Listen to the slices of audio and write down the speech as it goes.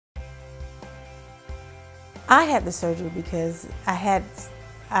I had the surgery because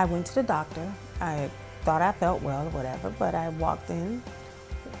I went to the doctor. I thought I felt well or whatever, but I walked in,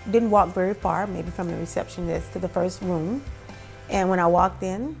 didn't walk very far, maybe from the receptionist to the first room. And when I walked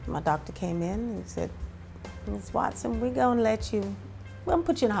in, my doctor came in and said, "Ms. Watson, we're gonna we're gonna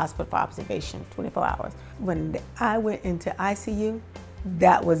put you in the hospital for observation, 24 hours. When I went into ICU,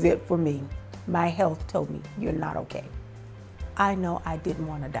 that was it for me. My health told me, you're not okay. I know I didn't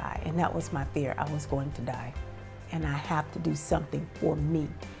want to die, and that was my fear. I was going to die, and I have to do something for me.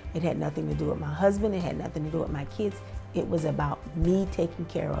 It had nothing to do with my husband. It had nothing to do with my kids. It was about me taking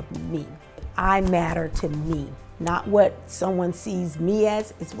care of me. I matter to me, not what someone sees me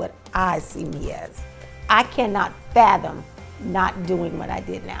as, it's what I see me as. I cannot fathom not doing what I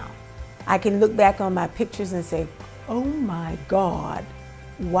did now. I can look back on my pictures and say, oh my God,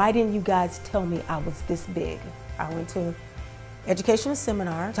 why didn't you guys tell me I was this big? I went to educational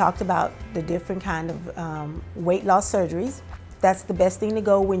seminar, talked about the different kind of weight loss surgeries. That's the best thing to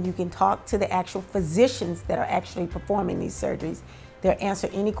go when you can talk to the actual physicians that are actually performing these surgeries. They'll answer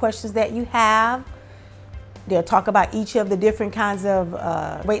any questions that you have. They'll talk about each of the different kinds of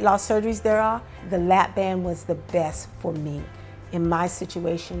weight loss surgeries there are. The lap band was the best for me in my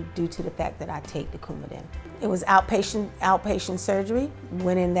situation due to the fact that I take the Coumadin. It was outpatient surgery.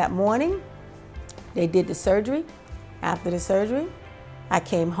 Went in that morning. They did the surgery. After the surgery, I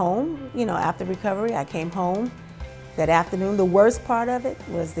came home. You know, after recovery, I came home that afternoon. The worst part of it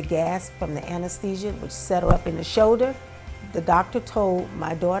was the gas from the anesthesia, which settled up in the shoulder. The doctor told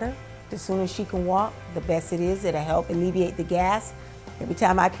my daughter, the sooner she can walk, the best it is. It'll help alleviate the gas. Every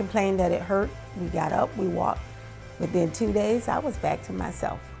time I complained that it hurt, we got up, we walked. Within 2 days, I was back to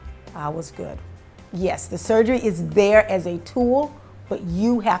myself. I was good. Yes, the surgery is there as a tool, but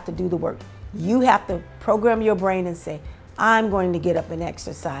you have to do the work. You have to program your brain and say, I'm going to get up and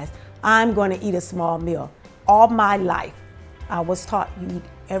exercise. I'm going to eat a small meal. All my life, I was taught you eat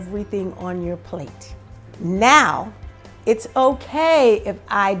everything on your plate. Now, it's okay if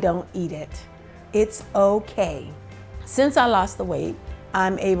I don't eat it. It's okay. Since I lost the weight,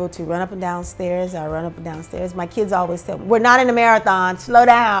 I'm able to run up and down stairs. I run up and down stairs. My kids always tell me, we're not in a marathon, slow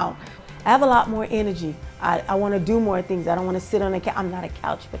down. I have a lot more energy. I want to do more things. I don't want to sit on a couch. I'm not a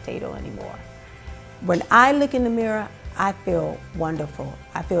couch potato anymore. When I look in the mirror, I feel wonderful.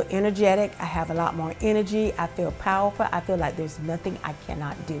 I feel energetic. I have a lot more energy. I feel powerful. I feel like there's nothing I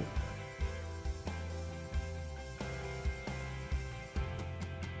cannot do.